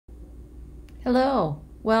Hello,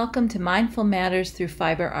 welcome to Mindful Matters through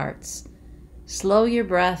Fiber Arts. Slow your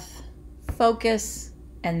breath, focus,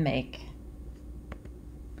 and make.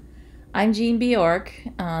 I'm Jean Bjork.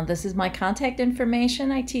 This is my contact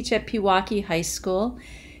information. I teach at Pewaukee High School,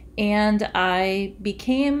 and I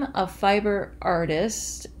became a fiber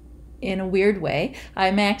artist in a weird way.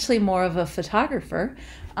 I'm actually more of a photographer,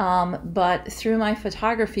 but through my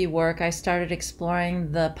photography work, I started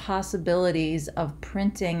exploring the possibilities of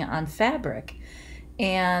printing on fabric.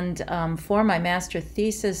 And for my master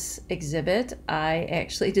thesis exhibit, I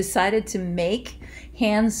actually decided to make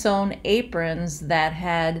hand-sewn aprons that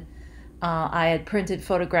I had printed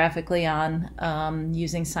photographically on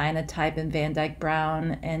using Cyanotype and Van Dyke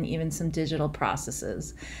Brown and even some digital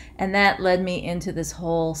processes. And that led me into this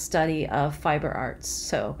whole study of fiber arts.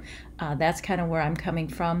 So that's kind of where I'm coming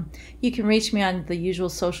from. You can reach me on the usual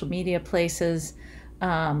social media places.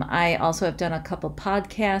 I also have done a couple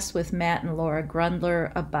podcasts with Matt and Laura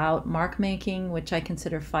Grundler about mark making, which I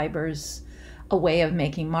consider fibers a way of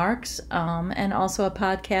making marks, and also a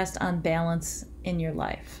podcast on balance in your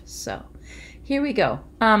life. So here we go.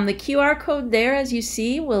 The QR code there, as you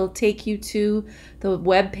see, will take you to the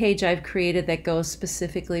web page I've created that goes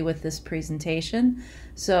specifically with this presentation.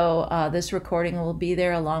 So this recording will be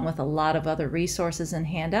there along with a lot of other resources and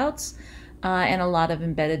handouts. And a lot of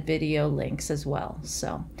embedded video links as well.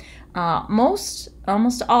 So almost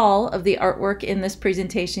all of the artwork in this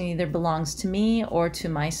presentation either belongs to me or to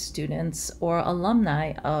my students or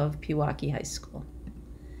alumni of Pewaukee High School.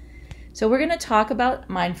 So we're going to talk about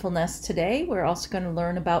mindfulness today. We're also going to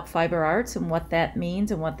learn about fiber arts and what that means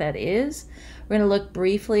and what that is. We're going to look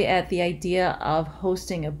briefly at the idea of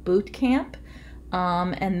hosting a boot camp.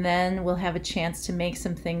 And then we'll have a chance to make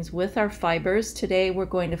some things with our fibers. Today we're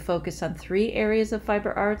going to focus on 3 areas of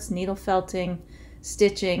fiber arts: needle felting,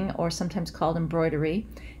 stitching, or sometimes called embroidery,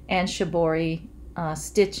 and shibori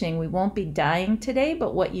stitching. We won't be dyeing today,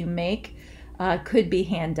 but what you make could be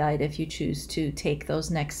hand dyed if you choose to take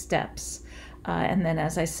those next steps. And then,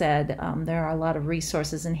 as I said, there are a lot of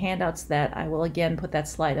resources and handouts that I will again put that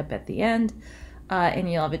slide up at the end,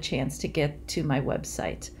 and you'll have a chance to get to my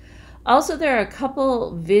website. Also, there are a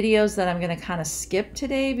couple videos that I'm going to kind of skip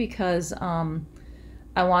today because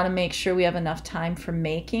I want to make sure we have enough time for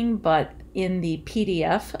making, but in the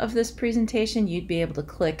PDF of this presentation, you'd be able to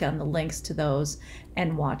click on the links to those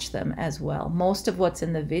and watch them as well. Most of what's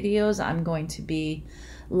in the videos, I'm going to be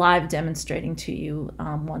live demonstrating to you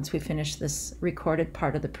once we finish this recorded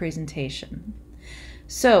part of the presentation.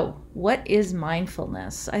 So, what is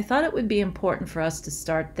mindfulness? I thought it would be important for us to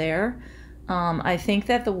start there. I think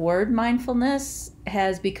that the word mindfulness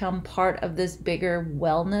has become part of this bigger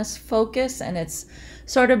wellness focus, and it's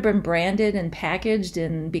sort of been branded and packaged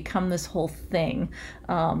and become this whole thing.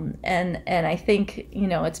 And I think, you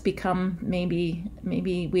know, it's become maybe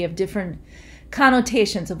we have different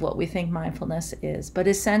connotations of what we think mindfulness is, but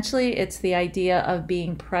essentially it's the idea of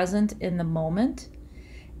being present in the moment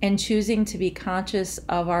and choosing to be conscious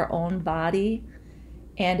of our own body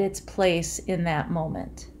and its place in that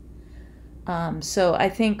moment. So I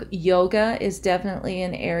think yoga is definitely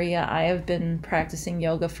an area. I have been practicing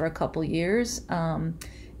yoga for a couple years. And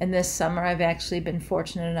this summer I've actually been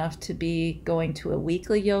fortunate enough to be going to a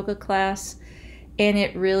weekly yoga class. And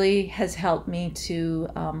it really has helped me to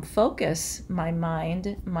focus my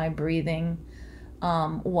mind, my breathing,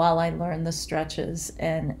 while I learn the stretches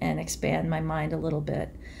and expand my mind a little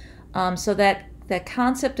bit. So that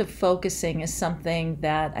concept of focusing is something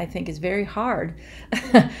that I think is very hard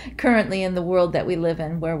currently in the world that we live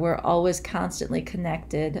in, where we're always constantly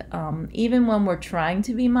connected. Even when we're trying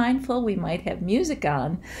to be mindful, we might have music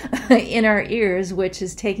on in our ears, which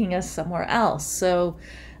is taking us somewhere else. So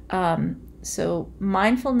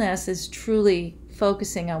mindfulness is truly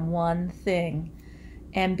focusing on one thing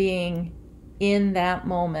and being in that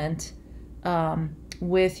moment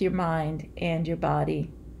with your mind and your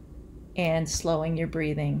body, and slowing your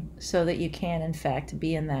breathing so that you can, in fact,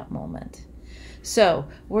 be in that moment. So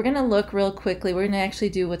we're going to look real quickly. We're going to actually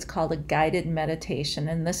do what's called a guided meditation,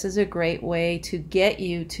 and this is a great way to get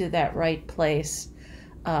you to that right place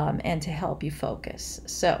and to help you focus.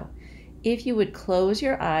 So if you would close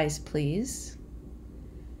your eyes, please.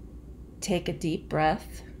 Take a deep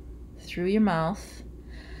breath through your mouth.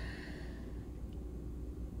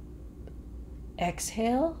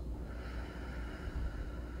 Exhale.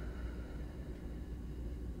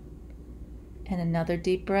 And another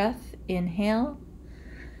deep breath. Inhale.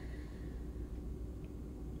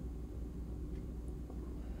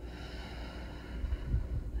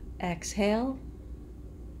 Exhale.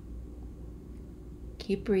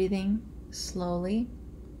 Keep breathing slowly.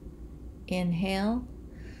 Inhale.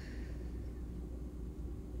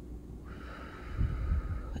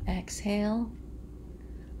 Exhale.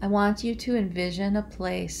 I want you to envision a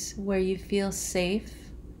place where you feel safe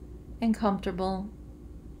and comfortable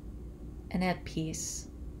and at peace.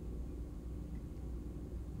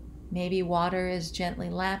 Maybe water is gently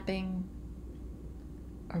lapping,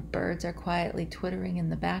 or birds are quietly twittering in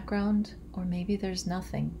the background, or maybe there's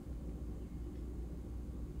nothing.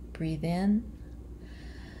 Breathe in,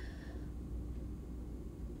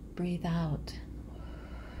 breathe out.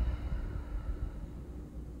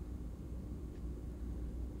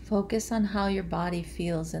 Focus on how your body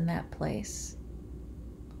feels in that place.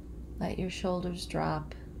 Let your shoulders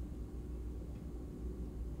drop.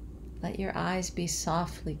 Let your eyes be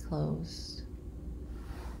softly closed.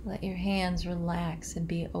 Let your hands relax and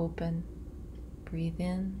be open. Breathe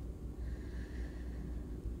in.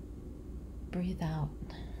 Breathe out.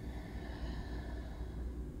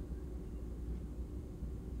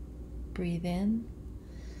 Breathe in.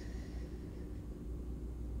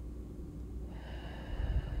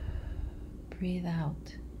 Breathe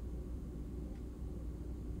out.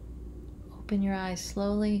 Open your eyes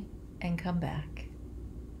slowly and come back.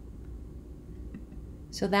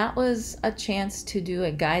 So that was a chance to do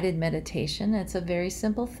a guided meditation. It's a very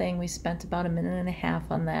simple thing. We spent about 1.5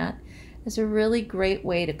 minutes on that. It's a really great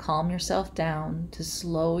way to calm yourself down, to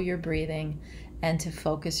slow your breathing, and to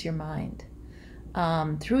focus your mind.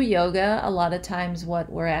 Through yoga, a lot of times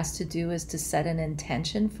what we're asked to do is to set an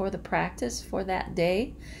intention for the practice for that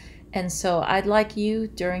day. And so I'd like you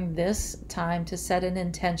during this time to set an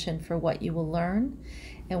intention for what you will learn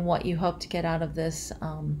and what you hope to get out of this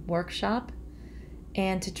workshop,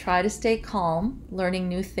 and to try to stay calm. Learning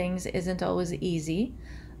new things isn't always easy,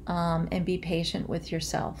 and be patient with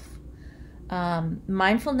yourself.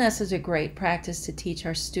 Mindfulness is a great practice to teach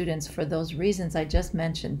our students for those reasons I just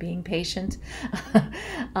mentioned: being patient,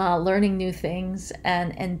 learning new things,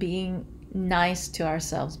 and being nice to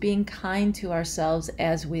ourselves, being kind to ourselves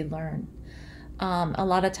as we learn. A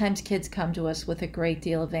lot of times kids come to us with a great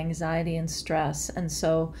deal of anxiety and stress, and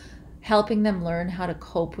so helping them learn how to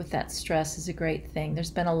cope with that stress is a great thing. There's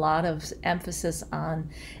been a lot of emphasis on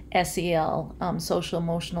SEL, social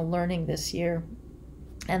emotional learning, this year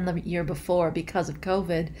and the year before because of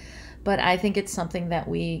COVID, but I think it's something that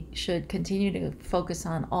we should continue to focus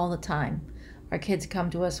on all the time. Our kids come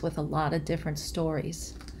to us with a lot of different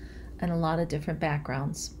stories and a lot of different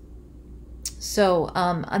backgrounds. So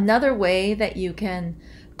another way that you can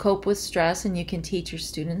cope with stress, and you can teach your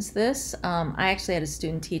students this. I actually had a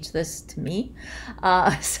student teach this to me.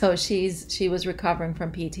 So she was recovering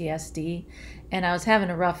from PTSD, and I was having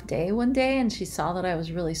a rough day one day, and she saw that I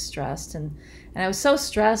was really stressed, and I was so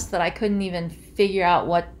stressed that I couldn't even figure out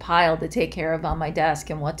what pile to take care of on my desk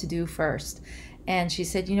and what to do first. And she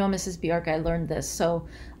said, Mrs. Bjork, I learned this. So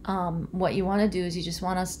what you want to do is you just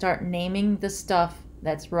want to start naming the stuff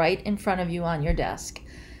that's right in front of you on your desk.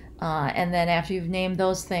 And then after you've named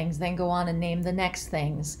those things, then go on and name the next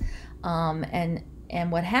things.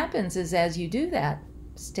 And what happens is, as you do that,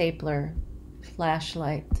 stapler,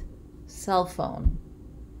 flashlight, cell phone,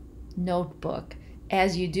 notebook,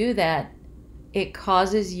 as you do that, it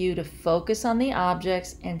causes you to focus on the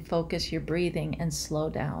objects and focus your breathing and slow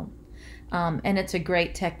down. And it's a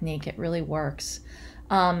great technique. It really works.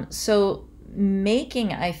 So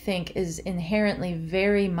making, I think, is inherently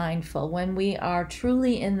very mindful. When we are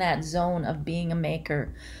truly in that zone of being a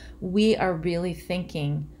maker, we are really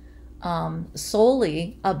thinking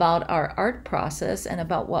solely about our art process and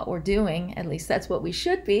about what we're doing. At least that's what we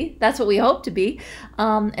should be. That's what we hope to be.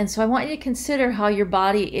 And so I want you to consider how your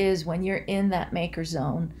body is when you're in that maker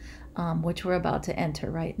zone, which we're about to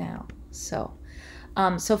enter right now. So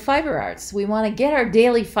fiber arts, we want to get our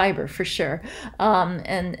daily fiber for sure.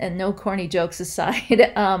 And no corny jokes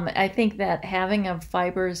aside, I think that having a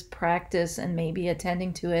fibers practice and maybe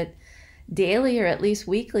attending to it daily or at least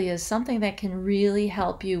weekly is something that can really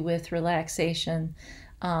help you with relaxation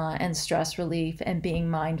and stress relief and being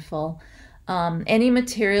mindful. Any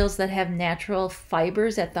materials that have natural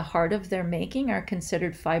fibers at the heart of their making are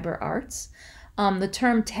considered fiber arts. The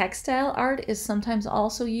term textile art is sometimes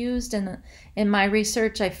also used, and in my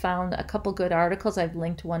research I found a couple good articles. I've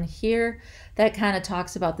linked one here that kind of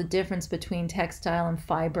talks about the difference between textile and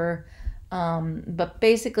fiber, but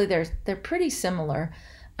basically they're pretty similar.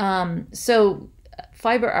 So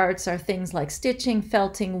fiber arts are things like stitching,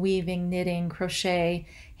 felting, weaving, knitting, crochet,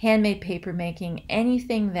 handmade paper making,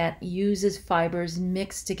 anything that uses fibers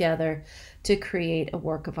mixed together to create a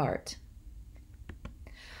work of art.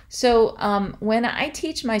 So when I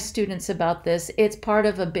teach my students about this, it's part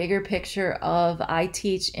of a bigger picture of, I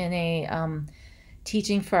teach in a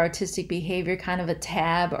teaching for artistic behavior, kind of a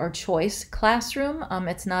tab or choice classroom.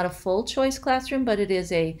 It's not a full choice classroom, but it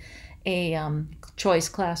is a choice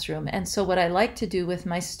classroom. And so what I like to do with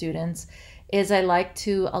my students is I like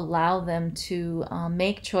to allow them to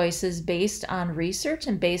make choices based on research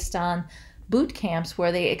and based on boot camps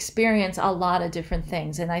where they experience a lot of different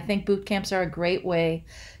things. And I think boot camps are a great way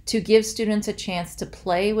to give students a chance to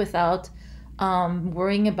play without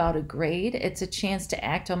worrying about a grade. It's a chance to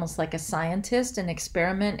act almost like a scientist and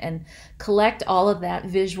experiment and collect all of that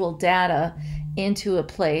visual data into a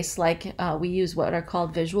place. Like we use what are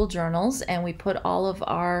called visual journals, and we put all of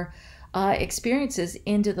our experiences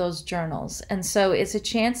into those journals. And so it's a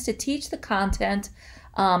chance to teach the content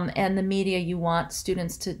and the media you want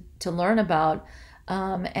students to learn about.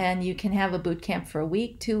 And you can have a boot camp for a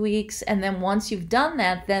week, 2 weeks, and then once you've done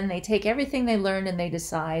that, then they take everything they learned and they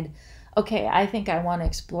decide, okay, I think I want to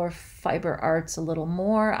explore fiber arts a little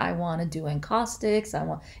more. I want to do encaustics. I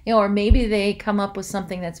want, or maybe they come up with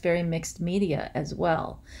something that's very mixed media as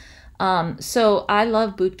well. So I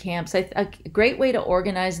love boot camps. A great way to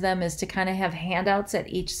organize them is to kind of have handouts at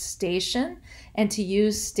each station and to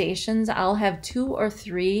use stations. I'll have 2 or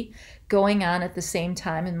 3 going on at the same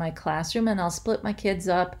time in my classroom, and I'll split my kids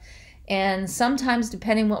up. And sometimes,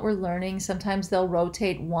 depending what we're learning, sometimes they'll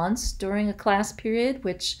rotate once during a class period,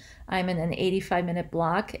 which I'm in an 85-minute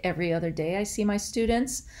block every other day I see my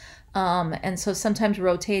students. And so sometimes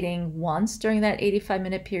rotating once during that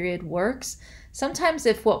 85-minute period works. Sometimes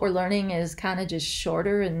if what we're learning is kind of just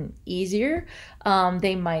shorter and easier,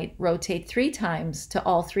 they might rotate 3 times to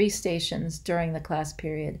all 3 stations during the class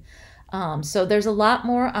period. So there's a lot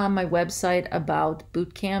more on my website about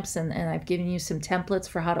boot camps, and I've given you some templates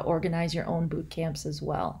for how to organize your own boot camps as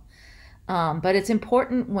well. But it's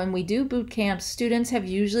important when we do boot camps, students have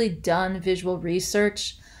usually done visual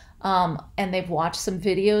research and they've watched some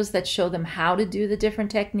videos that show them how to do the different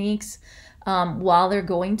techniques. While they're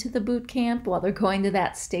going to the boot camp, while they're going to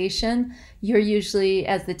that station, you're usually,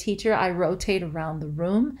 as the teacher, I rotate around the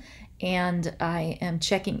room and I am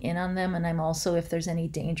checking in on them. And I'm also, if there's any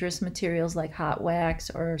dangerous materials like hot wax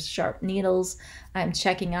or sharp needles, I'm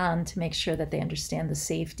checking on to make sure that they understand the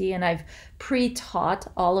safety. And I've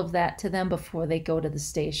pre-taught all of that to them before they go to the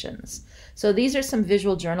stations. So these are some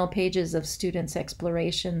visual journal pages of students'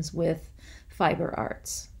 explorations with fiber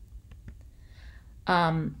arts.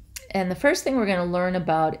 And the first thing we're going to learn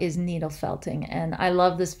about is needle felting. And I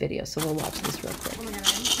love this video, so we'll watch this real quick.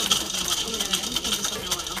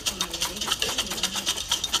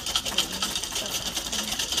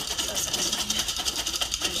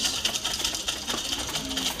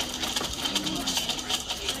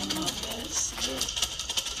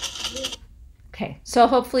 Okay, so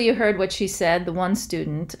hopefully you heard what she said. The one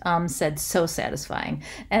student said, so satisfying.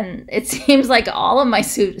 And it seems like all of my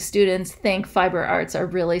students think fiber arts are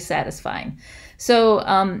really satisfying. So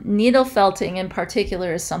needle felting in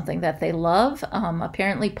particular is something that they love.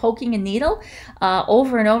 Apparently poking a needle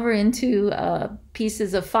over and over into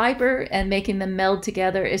pieces of fiber and making them meld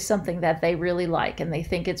together is something that they really like, and they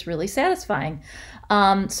think it's really satisfying.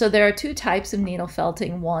 So there are 2 types of needle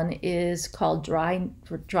felting. One is called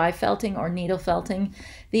dry felting or needle felting.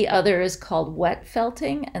 The other is called wet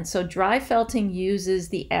felting. And so dry felting uses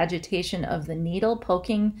the agitation of the needle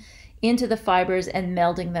poking into the fibers and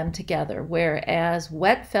melding them together, whereas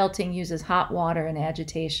wet felting uses hot water and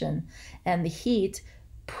agitation, and the heat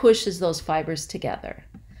pushes those fibers together.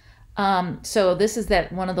 So this is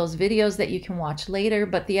one of those videos that you can watch later,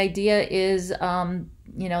 but the idea is,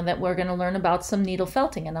 you know, that we're going to learn about some needle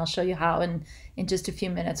felting, and I'll show you how in just a few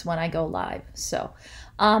minutes when I go live. So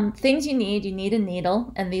things you need a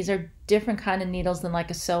needle, and these are different kind of needles than like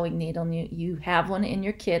a sewing needle. You have one in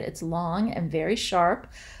your kit. It's long and very sharp.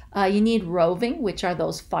 You need roving, which are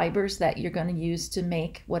those fibers that you're going to use to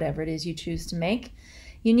make whatever it is you choose to make.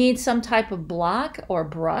 You need some type of block or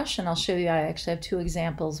brush, and I'll show you. I actually have 2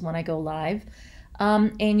 examples when I go live.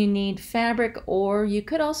 And you need fabric, or you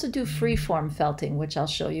could also do freeform felting, which I'll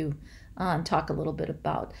show you and talk a little bit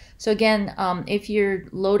about. So again, if you're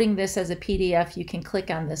loading this as a PDF, you can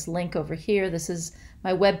click on this link over here. This is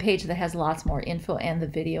my web page that has lots more info and the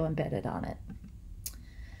video embedded on it.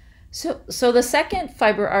 So the second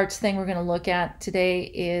fiber arts thing we're going to look at today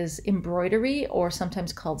is embroidery, or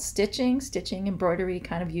sometimes called stitching. Stitching, embroidery,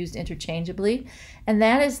 kind of used interchangeably. And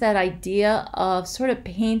that is that idea of sort of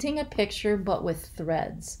painting a picture but with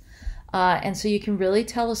threads. And so you can really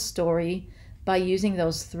tell a story by using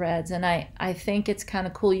those threads. And I think it's kind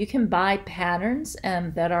of cool. You can buy patterns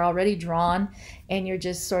that are already drawn, and you're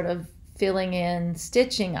just sort of filling in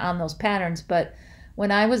stitching on those patterns. But when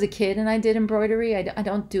I was a kid and I did embroidery, I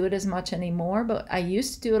don't do it as much anymore, but I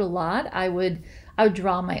used to do it a lot. I would I would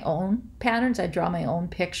draw my own patterns. I'd draw my own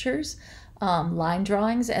pictures, line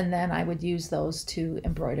drawings, and then I would use those to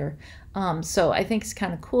embroider. So I think it's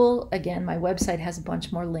kind of cool. Again, my website has a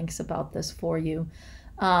bunch more links about this for you.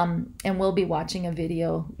 And we'll be watching a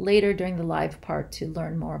video later during the live part to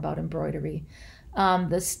learn more about embroidery.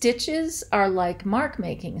 The stitches are like mark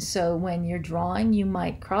making. So when you're drawing, you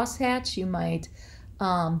might crosshatch, you might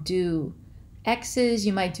do X's,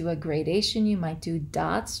 you might do a gradation, you might do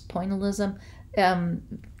dots, pointillism.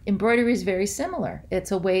 Embroidery is very similar.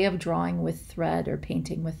 It's a way of drawing with thread or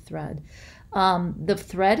painting with thread. The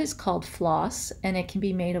thread is called floss, and it can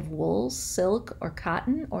be made of wool, silk, or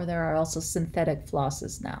cotton, or there are also synthetic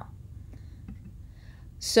flosses now.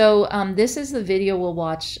 So this is the video we'll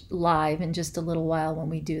watch live in just a little while when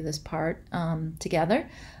we do this part together.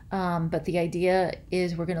 But the idea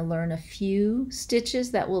is we're going to learn a few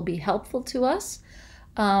stitches that will be helpful to us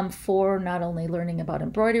for not only learning about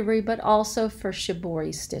embroidery, but also for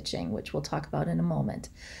shibori stitching, which we'll talk about in a moment.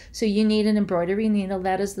 So you need an embroidery needle.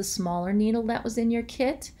 That is the smaller needle that was in your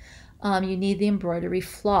kit. You need the embroidery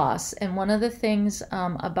floss. And one of the things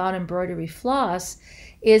about embroidery floss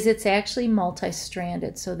is it's actually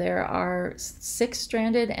multi-stranded. So there are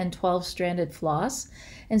 6-stranded and 12-stranded floss.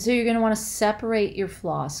 And so you're going to want to separate your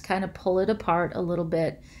floss, kind of pull it apart a little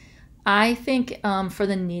bit. I think for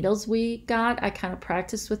the needles we got, I kind of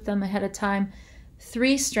practiced with them ahead of time.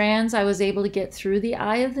 3 strands, I was able to get through the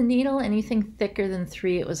eye of the needle. Anything thicker than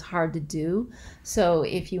 3, it was hard to do. So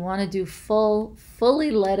if you want to do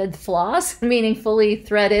fully leaded floss, meaning fully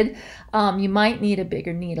threaded, you might need a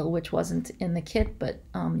bigger needle, which wasn't in the kit, but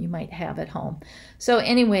you might have at home. So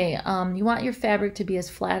anyway, you want your fabric to be as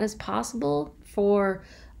flat as possible. For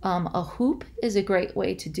a hoop is a great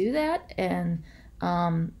way to do that, and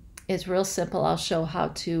it's real simple. I'll show how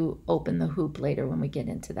to open the hoop later when we get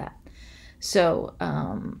into that. So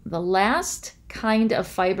the last kind of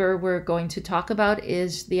fiber we're going to talk about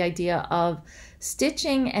is the idea of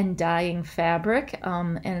stitching and dyeing fabric,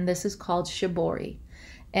 and this is called shibori.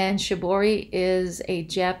 And shibori is a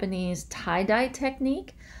Japanese tie-dye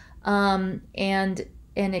technique, and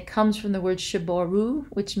it comes from the word shiboru,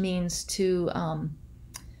 which means to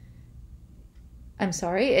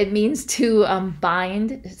it means to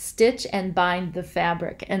stitch and bind the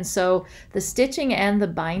fabric. And so the stitching and the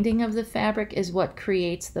binding of the fabric is what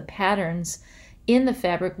creates the patterns in the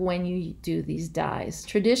fabric when you do these dyes.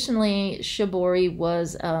 Traditionally, shibori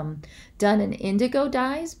was done in indigo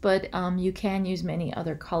dyes, but you can use many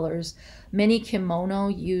other colors. Many kimono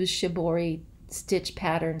use shibori stitch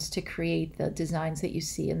patterns to create the designs that you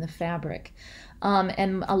see in the fabric.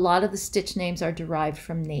 And a lot of the stitch names are derived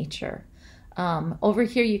from nature. Over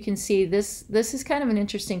here you can see this is kind of an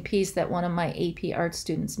interesting piece that one of my AP art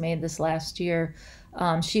students made this last year.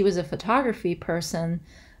 She was a photography person,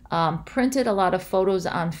 printed a lot of photos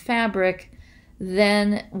on fabric,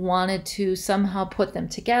 then wanted to somehow put them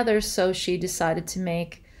together, so she decided to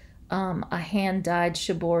make a hand-dyed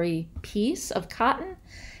shibori piece of cotton,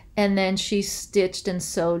 and then she stitched and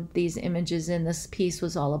sewed these images in. This piece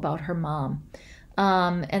was all about her mom.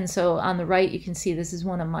 And so on the right, you can see this is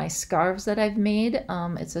one of my scarves that I've made.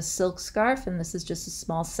 It's a silk scarf, and this is just a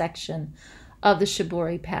small section of the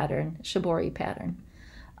shibori pattern.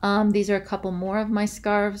 These are a couple more of my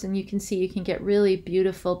scarves, and you can see you can get really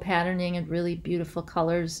beautiful patterning and really beautiful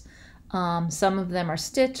colors. Some of them are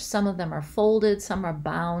stitched, some of them are folded, some are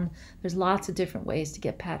bound. There's lots of different ways to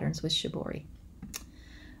get patterns with shibori.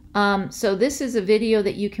 So this is a video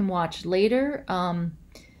that you can watch later.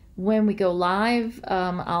 When we go live,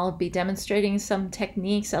 I'll be demonstrating some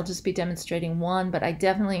techniques. I'll just be demonstrating one, but I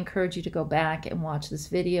definitely encourage you to go back and watch this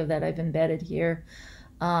video that I've embedded here.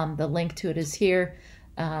 The link to it is here.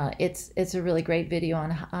 It's a really great video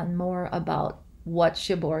on more about what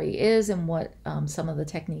shibori is and what some of the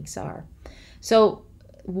techniques are. So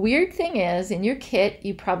weird thing is, in your kit,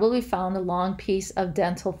 you probably found a long piece of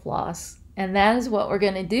dental floss, and that is what we're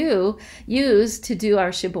going to use to do our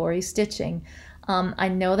shibori stitching. I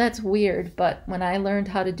know that's weird, but when I learned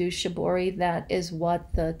how to do shibori, that is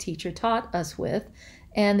what the teacher taught us with.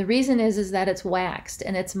 And the reason is that it's waxed,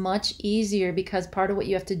 and it's much easier because part of what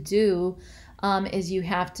you have to do is you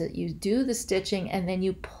do the stitching and then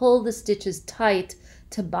you pull the stitches tight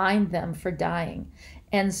to bind them for dyeing.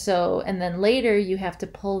 And then later you have to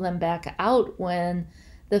pull them back out when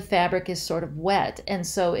the fabric is sort of wet. And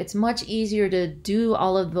so it's much easier to do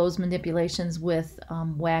all of those manipulations with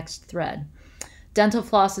waxed thread. Dental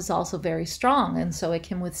floss is also very strong, and so it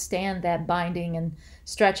can withstand that binding and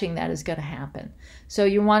stretching that is going to happen. So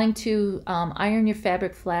you're wanting to iron your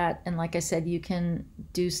fabric flat, and like I said, you can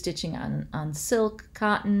do stitching on silk,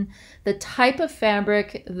 cotton. The type of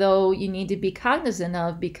fabric, though, you need to be cognizant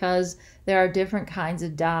of because there are different kinds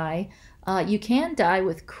of dye. You can dye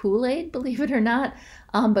with Kool-Aid, believe it or not,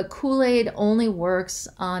 but Kool-Aid only works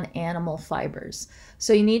on animal fibers.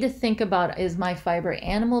 So you need to think about, is my fiber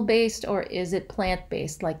animal-based or is it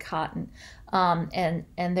plant-based like cotton? And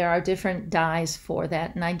there are different dyes for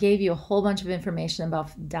that. And I gave you a whole bunch of information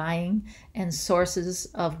about dyeing and sources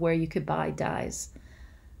of where you could buy dyes.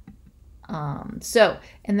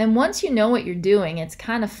 And then once you know what you're doing, it's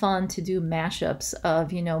kind of fun to do mashups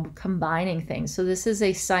of, combining things. So this is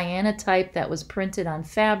a cyanotype that was printed on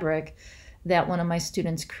fabric that one of my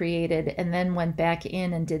students created and then went back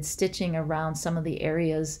in and did stitching around some of the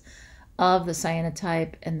areas of the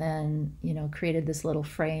cyanotype and then, created this little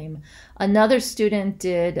frame. Another student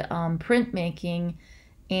did printmaking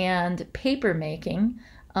and paper making.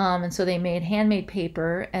 And so they made handmade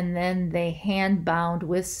paper and then they hand bound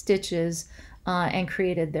with stitches and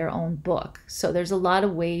created their own book. So there's a lot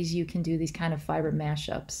of ways you can do these kind of fiber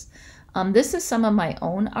mashups. This is some of my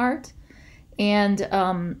own art, and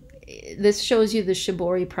this shows you the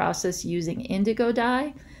shibori process using indigo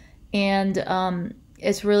dye. And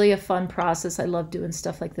it's really a fun process. I love doing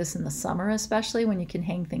stuff like this in the summer, especially when you can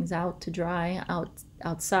hang things out to dry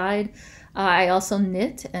outside. I also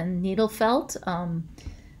knit and needle felt.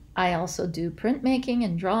 I also do printmaking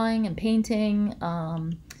and drawing and painting.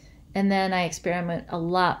 And then I experiment a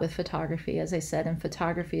lot with photography, as I said, and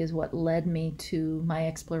photography is what led me to my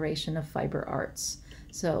exploration of fiber arts.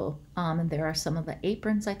 So, and there are some of the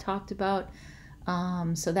aprons I talked about.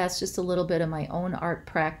 So that's just a little bit of my own art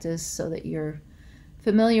practice so that you're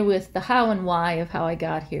familiar with the how and why of how I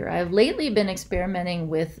got here. I've lately been experimenting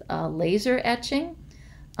with laser etching.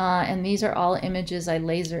 And these are all images I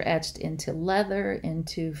laser etched into leather,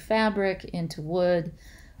 into fabric, into wood.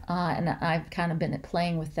 And I've kind of been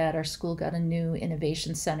playing with that. Our school got a new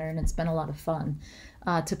innovation center, and it's been a lot of fun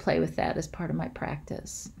to play with that as part of my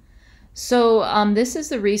practice. So this is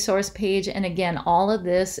the resource page. And again, all of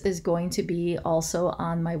this is going to be also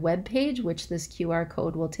on my webpage, which this QR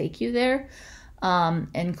code will take you there.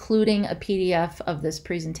 Including a PDF of this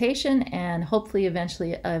presentation and hopefully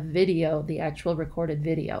eventually a video, the actual recorded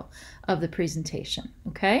video of the presentation,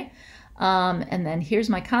 okay? And then here's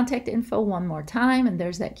my contact info one more time, and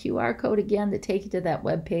there's that QR code again to take you to that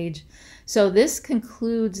web page. So this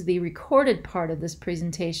concludes the recorded part of this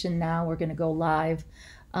presentation. Now we're going to go live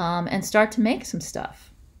and start to make some stuff.